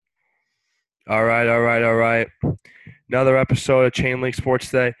All right, all right, all right. Another episode of Chain Link Sports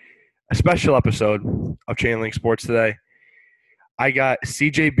Today. A special episode of Chain Link Sports Today. I got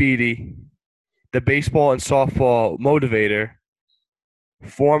CJ Beatty, the baseball and softball motivator,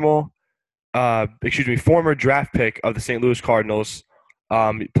 former draft pick of the St. Louis Cardinals.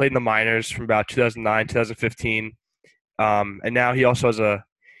 He played in the minors from about 2009, 2015. And now he's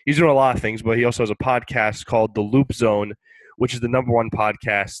doing a lot of things, but he also has a podcast called The Loop Zone, which is the number one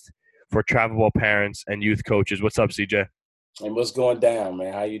podcast for travelable parents and youth coaches. What's up, CJ? And what's going down,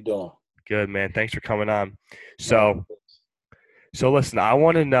 man? How you doing? Good, man. Thanks for coming on. No. So listen, I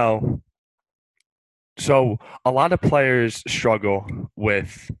want to know. So a lot of players struggle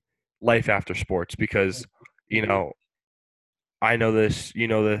with life after sports because, you Mhm. know, I know this, you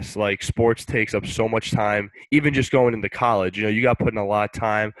know this, like sports takes up so much time, even just going into college. You got to put in a lot of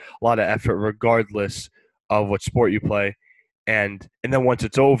time, a lot of effort, regardless of what sport you play. And then once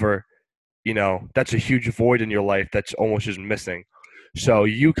it's over, that's a huge void in your life that's almost just missing. So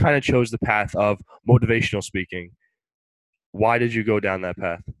you kind of chose the path of motivational speaking. Why did you go down that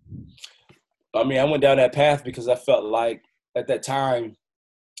path? I mean, I went down that path because I felt like at that time,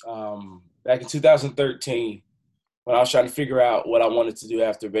 back in 2013, when I was trying to figure out what I wanted to do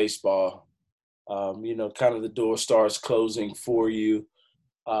after baseball, kind of the door starts closing for you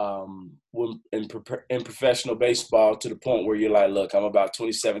in professional baseball to the point where you're like, look, I'm about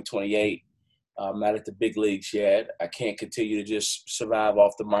 27, 28. I'm not at the big leagues yet. I can't continue to just survive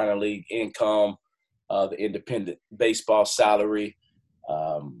off the minor league income, the independent baseball salary.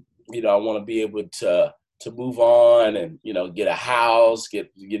 I want to be able to move on and get a house,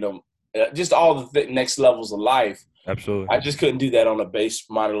 get just all the next levels of life. Absolutely. I just couldn't do that on a base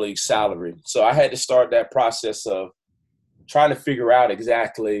minor league salary, so I had to start that process of trying to figure out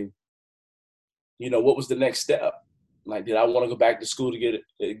exactly, what was the next step. Like, did I want to go back to school to get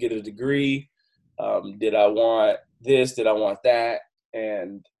a degree? Did I want this? Did I want that?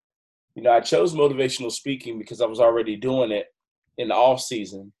 And I chose motivational speaking because I was already doing it in the off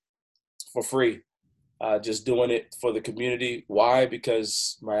season for free, just doing it for the community. Why?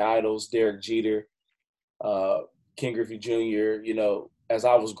 Because my idols, Derek Jeter, Ken Griffey Jr., as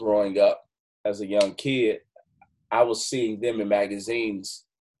I was growing up as a young kid, I was seeing them in magazines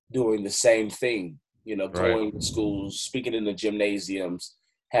doing the same thing, Right. going to schools, speaking in the gymnasiums,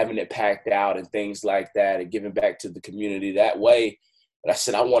 having it packed out and things like that, and giving back to the community that way. And I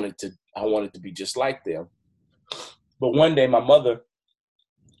said I wanted to be just like them. But one day, my mother,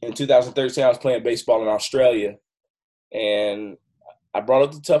 in 2013, I was playing baseball in Australia, and I brought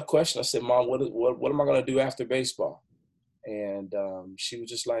up the tough question. I said, "Mom, what am I going to do after baseball?" And she was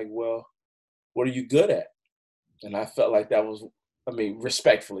just like, "Well, what are you good at?" And I felt like that was, I mean,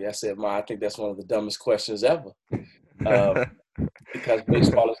 respectfully, I said, "Mom, I think that's one of the dumbest questions ever." Um, because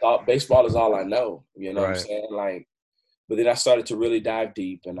baseball is all I know. You know what I'm Right. saying? Like, but then I started to really dive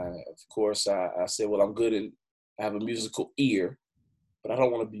deep, and I said, "Well, I'm good and I have a musical ear, but I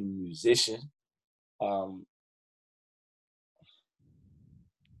don't want to be a musician." Um,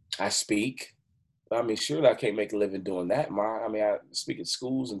 I speak. I mean, surely I can't make a living doing that, Ma. I mean, I speak at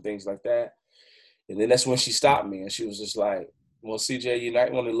schools and things like that. And then that's when she stopped me, and she was just like, "Well, CJ, you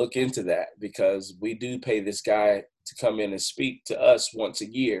might want to look into that because we do pay this guy to come in and speak to us once a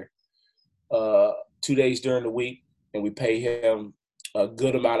year, uh, 2 days during the week, and we pay him a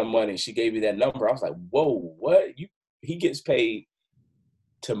good amount of money." She gave me that number. I was like, "Whoa, what? He gets paid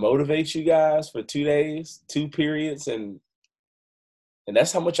to motivate you guys for 2 days, two periods, and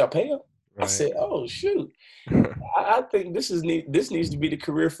that's how much I pay him?" I Right. said, "Oh shoot." I think this needs to be the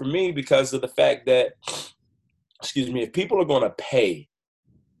career for me because of the fact that, excuse me, if people are going to pay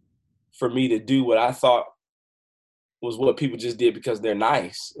for me to do what I thought was what people just did because they're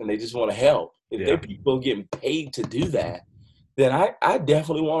nice and they just want to help, if they're Yeah. people getting paid to do that, then I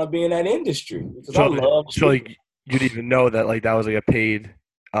definitely want to be in that industry because I So, love so speaking. like you didn't even know that like that was like a paid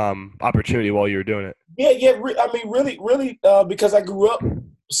opportunity while you were doing it. Yeah, yeah. I mean, really, really, because I grew up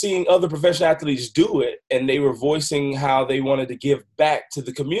seeing other professional athletes do it, and they were voicing how they wanted to give back to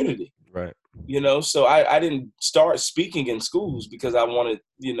the community. Right. So I didn't start speaking in schools because I wanted,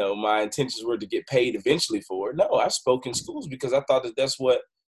 my intentions were to get paid eventually for it. No, I spoke in schools because I thought that that's what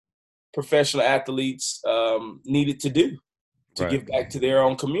professional athletes needed to do to Right. give back to their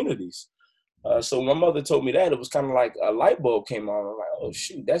own communities. So my mother told me that it was kind of like a light bulb came on. I'm like, oh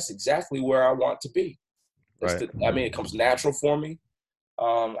shoot, that's exactly where I want to be. Right. I mean, it comes natural for me.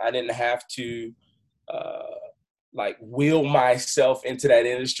 I didn't have to uh, like will myself into that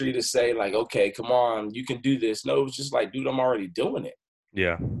industry to say like, okay, come on, you can do this. No, it was just like, dude, I'm already doing it.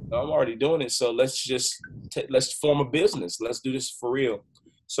 Yeah. I'm already doing it. So let's form a business. Let's do this for real.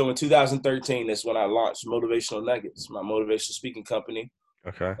 So in 2013, that's when I launched Motivational Nuggets, my motivational speaking company.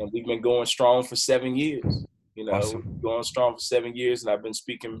 Okay. And we've been going strong for 7 years. You know, Awesome. going strong for 7 years, and I've been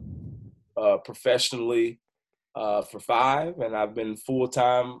speaking professionally for 5, and I've been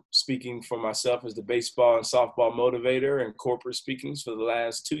full-time speaking for myself as the baseball and softball motivator and corporate speakings for the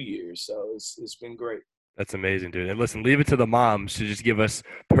last 2 years. So it's been great. That's amazing, dude. And listen, leave it to the moms to just give us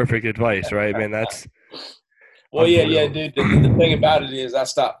perfect advice, right, man? That's Well, yeah, unbelievable. dude. The thing about it is, I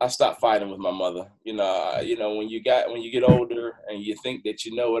stopped fighting with my mother. When you get older and you think that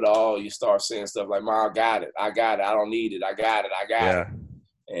you know it all, you start saying stuff like, "Mom, I got it. I got it. I don't need it. I got it. I got it."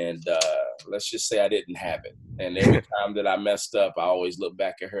 Yeah. And let's just say I didn't have it. And every time that I messed up, I always look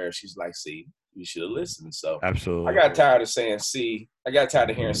back at her. She's like, "See, you should have listened." So I Absolutely. got tired of saying, "See," I got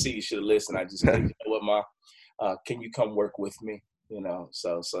tired of hearing, "See, you should have listened." I just said, "You know what, Ma? Can you come work with me?"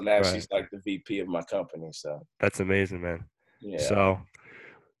 So now Right. she's like the VP of my company. So That's amazing, man. yeah. So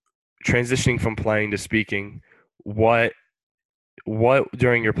transitioning from playing to speaking, what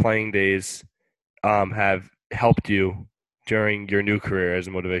during your playing days have helped you during your new career as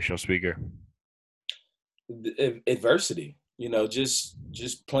a motivational speaker? Adversity,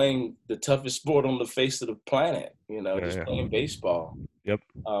 just playing the toughest sport on the face of the planet, Yeah, just yeah. playing baseball. Yep.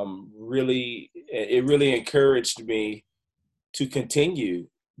 It really encouraged me to continue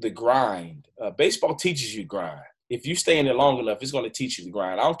the grind. Baseball teaches you grind. If you stay in it long enough, it's going to teach you the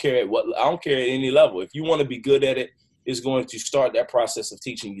grind. I don't care at any level. If you want to be good at it, it's going to start that process of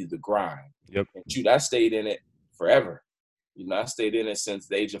teaching you the grind. Yep. And shoot, I stayed in it forever. I stayed in it since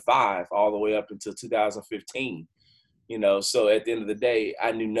the age of 5 all the way up until 2015. So at the end of the day,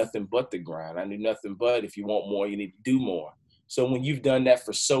 I knew nothing but the grind. I knew nothing but if you want more, you need to do more. So when you've done that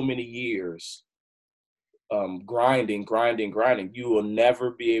for so many years, grinding, you will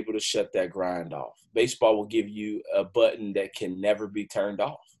never be able to shut that grind off. Baseball will give you a button that can never be turned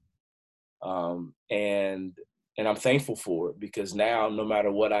off. And I'm thankful for it, because now no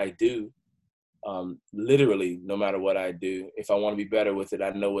matter what I do, literally no matter what I do, if I want to be better with it, I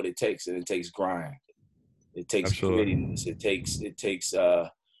know what it takes, and it takes grind. It takes Absolutely. grittiness. It takes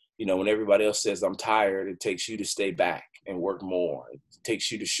when everybody else says I'm tired, it takes you to stay back and work more. It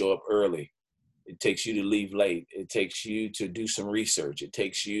takes you to show up early. It takes you to leave late. It takes you to do some research. It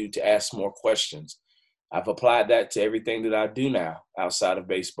takes you to ask more questions. I've applied that to everything that I do now outside of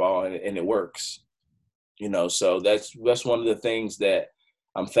baseball, and it works. So that's one of the things that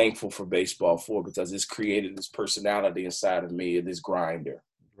I'm thankful for baseball for, because it's created this personality inside of me, this grinder.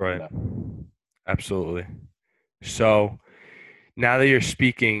 You Right. know? Absolutely. So now that you're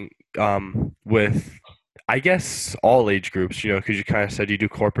speaking with, I guess, all age groups, because you kind of said you do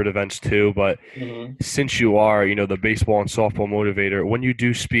corporate events too, but Mm-hmm. since you are, the baseball and softball motivator, when you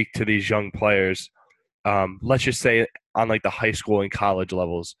do speak to these young players, let's just say on like the high school and college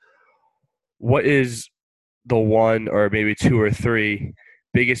levels, what is the one or maybe two or three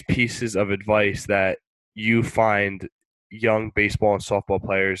biggest pieces of advice that you find young baseball and softball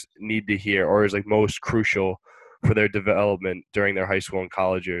players need to hear, or is like most crucial for their development during their high school and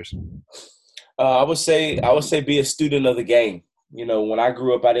college years? I would say be a student of the game. When I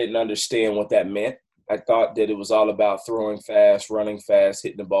grew up, I didn't understand what that meant. I thought that it was all about throwing fast, running fast,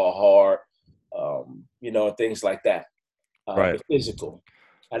 hitting the ball hard, and things like that. Right. The physical.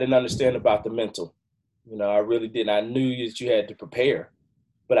 I didn't understand about the mental. I really didn't. I knew that you had to prepare,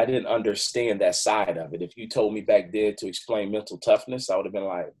 but I didn't understand that side of it. If you told me back then to explain mental toughness, I would have been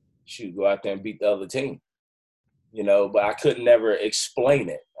like, shoot, go out there and beat the other team. But I could never explain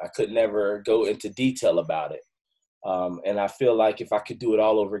it. I could never go into detail about it. And I feel like if I could do it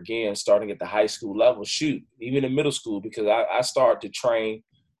all over again, starting at the high school level, shoot, even in middle school, because I started to train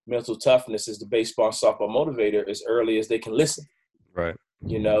mental toughness as the baseball and softball motivator as early as they can listen, Right.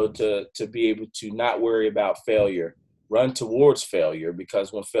 to be able to not worry about failure, run towards failure,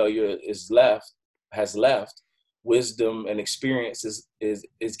 because when failure has left, wisdom and experience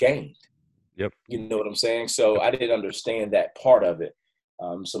is gained. Yep. You know what I'm saying? So I didn't understand that part of it.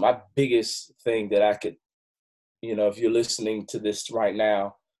 So my biggest thing that I could, if you're listening to this right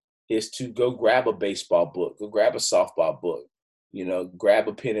now, is to go grab a baseball book, go grab a softball book, grab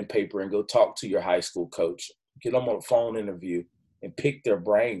a pen and paper and go talk to your high school coach, get them on a phone interview and pick their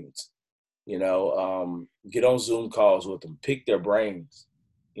brains, get on Zoom calls with them, pick their brains,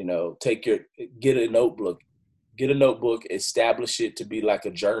 get a notebook, establish it to be like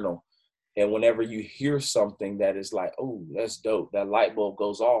a journal. And whenever you hear something that is like, oh, that's dope, that light bulb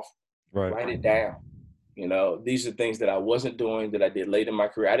goes off, Right. write it down. These are things that I wasn't doing, that I did late in my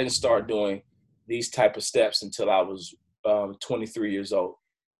career. I didn't start doing these type of steps until I was 23 years old.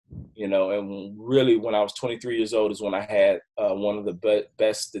 And really when I was 23 years old is when I had one of the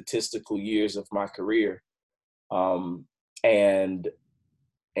best statistical years of my career. Um, and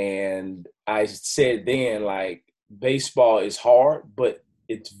and I said then, like, baseball is hard, but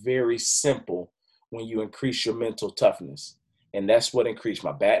it's very simple when you increase your mental toughness. And that's what increased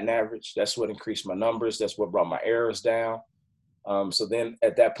my batting average. That's what increased my numbers. That's what brought my errors down. So then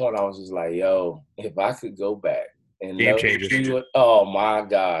at that point, I was just like, yo, if I could go back and Game know, changer. oh my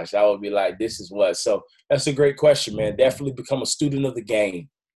gosh, I would be like, this is what. So that's a great question, man. Definitely become a student of the game,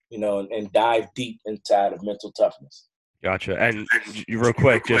 and dive deep inside of mental toughness. Gotcha. And real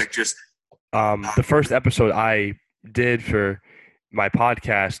quick, just the first episode I did for my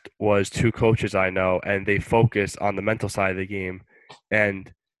podcast was two coaches I know, and they focused on the mental side of the game,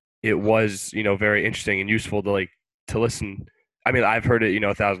 and it was very interesting and useful to listen. I mean, I've heard it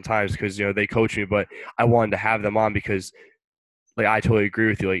 1,000 times because they coach me, but I wanted to have them on because like I totally agree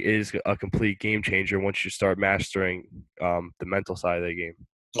with you. Like, it is a complete game changer once you start mastering the mental side of the game.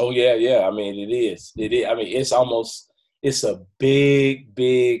 Oh yeah, yeah. I mean, it is. It is. I mean, it's a big,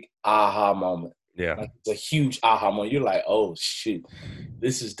 big aha moment. Yeah. Like, it's a huge aha moment. You're like, oh shoot,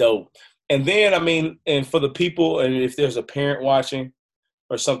 this is dope. And then, I mean, and for the people, and if there's a parent watching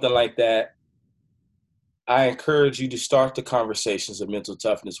or something like that, I encourage you to start the conversations of mental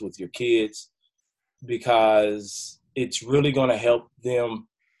toughness with your kids because it's really going to help them,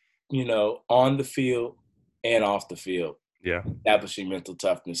 on the field and off the field, Yeah. establishing mental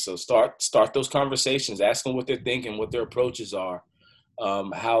toughness. So start those conversations, ask them what they're thinking, what their approaches are,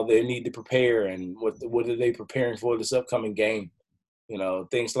 how they need to prepare, and what are they preparing for this upcoming game.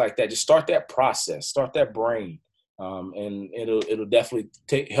 Things like that. Just start that process, start that brain, and it'll definitely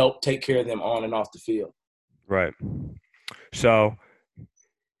help take care of them on and off the field. Right. So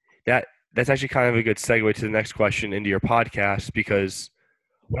that's actually kind of a good segue to the next question into your podcast, because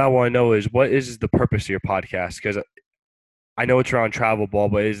what I want to know is what is the purpose of your podcast? Because I know it's around travel ball,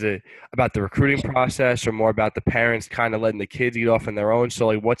 but is it about the recruiting process or more about the parents kind of letting the kids get off on their own? So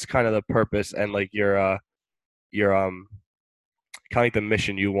like, what's kind of the purpose and like your kind of like the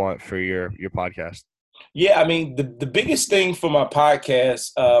mission you want for your podcast? Yeah, I mean, the biggest thing for my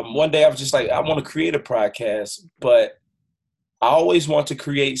podcast, one day I was just like, I want to create a podcast, but I always want to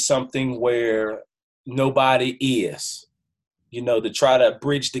create something where nobody is, to try to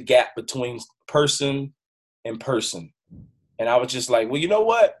bridge the gap between person and person. And I was just like, well, you know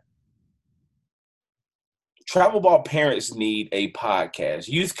what? Travel ball parents need a podcast.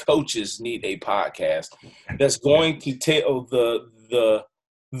 Youth coaches need a podcast that's going to tell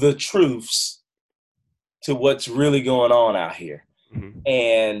the truths to what's really going on out here. Mm-hmm.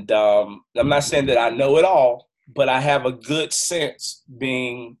 And I'm not saying that I know it all, but I have a good sense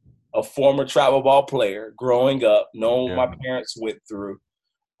being a former travel ball player, growing up, knowing what my parents went through,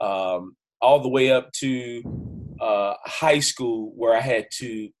 all the way up to high school where I had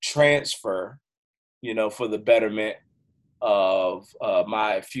to transfer, for the betterment of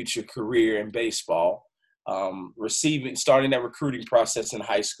my future career in baseball. Starting that recruiting process in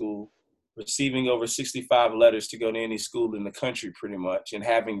high school, receiving over 65 letters to go to any school in the country pretty much, and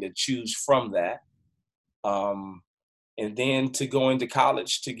having to choose from that. And then to going to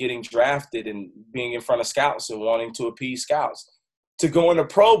college, to getting drafted and being in front of scouts and wanting to appease scouts, to going to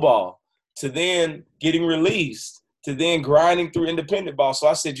pro ball, to then getting released, to then grinding through independent ball. So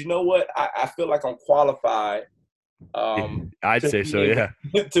I said, you know what? I feel like I'm qualified I'd say so, yeah.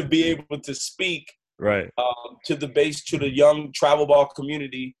 to be able to speak Right. to the young travel ball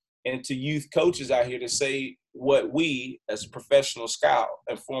community and to youth coaches out here to say what we, as a professional scout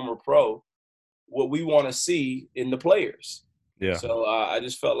and former pro, what we want to see in the players. Yeah. So I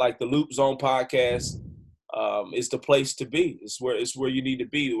just felt like the Loop Zone podcast is the place to be. It's where you need to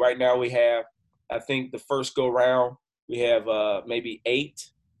be. Right now we have, I think the first go round, we have maybe 8.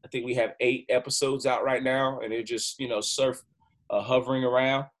 I think we have 8 episodes out right now, and they're just, hovering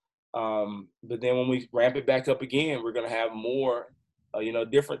around. But then when we ramp it back up again, we're going to have more,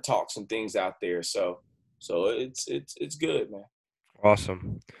 different talks and things out there. So it's good, man.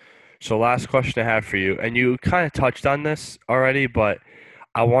 Awesome. So last question I have for you, and you kind of touched on this already, but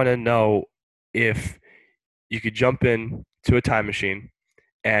I want to know if you could jump in to a time machine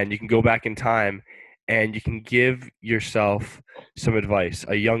and you can go back in time and you can give yourself some advice,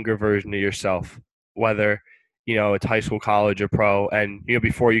 a younger version of yourself, whether, it's high school, college, or pro. And,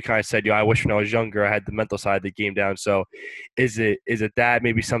 before you kind of said, I wish when I was younger, I had the mental side of the game down. So is it that,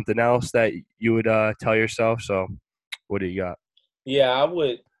 maybe something else that you would tell yourself? So what do you got? Yeah, I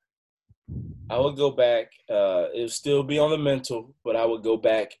would go back. It would still be on the mental, but I would go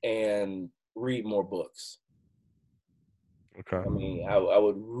back and read more books. Okay. I mean, I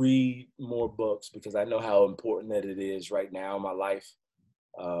would read more books because I know how important that it is right now in my life.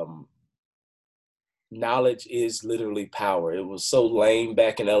 Um, Knowledge is literally power. It was so lame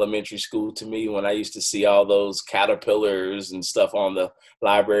back in elementary school to me when I used to see all those caterpillars and stuff on the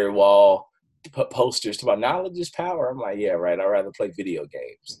library wall, put posters to my knowledge is power. I'm like, yeah, right. I'd rather play video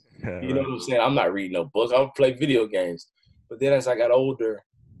games. Yeah, You know right. what I'm saying? I'm not reading no book. I'll play video games. But then as I got older,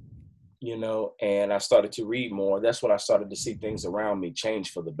 and I started to read more, that's when I started to see things around me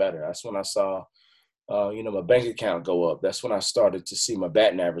change for the better. That's when I saw my bank account go up. That's when I started to see my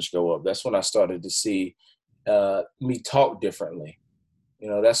batting average go up. That's when I started to see me talk differently.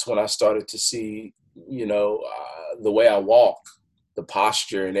 That's when I started to see, the way I walk, the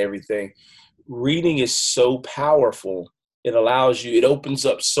posture and everything. Reading is so powerful. It opens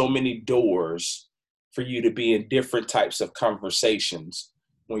up so many doors for you to be in different types of conversations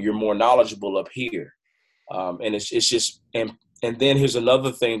when you're more knowledgeable up here. And it's just, and then here's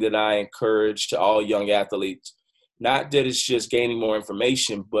another thing that I encourage to all young athletes, not that it's just gaining more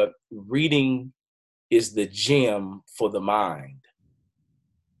information, but reading is the gym for the mind.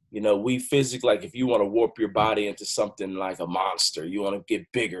 We physically, like if you want to warp your body into something like a monster, you want to get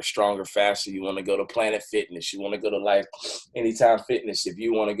bigger, stronger, faster, you want to go to Planet Fitness, you want to go to like Anytime Fitness, if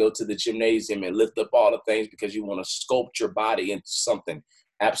you want to go to the gymnasium and lift up all the things because you want to sculpt your body into something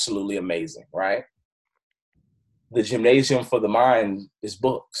absolutely amazing, right? The gymnasium for the mind is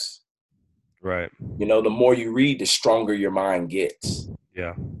books. Right. The more you read, the stronger your mind gets.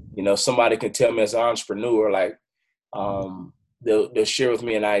 Yeah. Somebody can tell me as an entrepreneur, like, they'll share with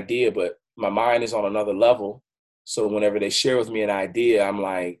me an idea, but my mind is on another level. So whenever they share with me an idea, I'm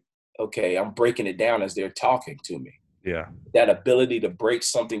like, okay, I'm breaking it down as they're talking to me. Yeah. That ability to break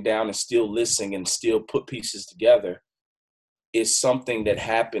something down and still listen and still put pieces together is something that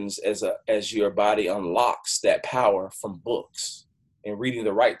happens as your body unlocks that power from books and reading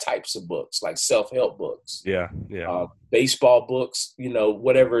the right types of books, like self-help books, Yeah. Yeah. baseball books,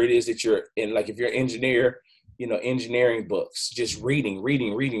 whatever it is that you're in. Like if you're an engineer, engineering books, just reading,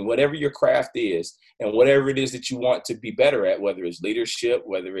 whatever your craft is and whatever it is that you want to be better at, whether it's leadership,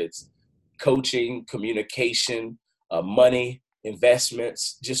 whether it's coaching, communication, money,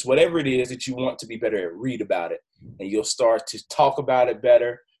 investments, just whatever it is that you want to be better at, read about it. And you'll start to talk about it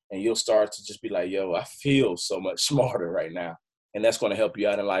better. And you'll start to just be like, yo, I feel so much smarter right now. And that's going to help you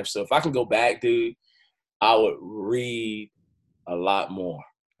out in life. So if I can go back, dude, I would read a lot more.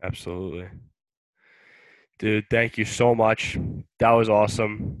 Absolutely. Dude, thank you so much. That was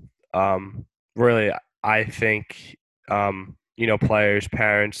awesome. Really, I think, players,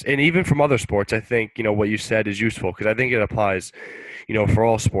 parents, and even from other sports, I think, what you said is useful because I think it applies, for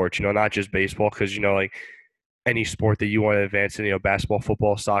all sports, not just baseball, because, like any sport that you want to advance in, basketball,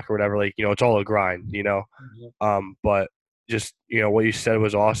 football, soccer, whatever, like, it's all a grind. Mhm. But just, what you said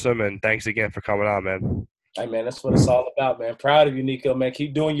was awesome. And thanks again for coming on, man. Hey, man, that's what it's all about, man. Proud of you, Nico, man.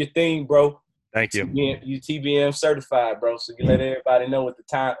 Keep doing your thing, bro. Thank you. You TBM certified, bro. So you let everybody know what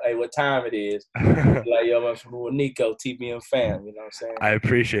time it is. Like, yo, I'm from Nico, TBM fam. You know what I'm saying? I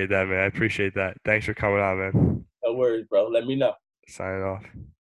appreciate that, man. I appreciate that. Thanks for coming on, man. No worries, bro. Let me know. Signing off.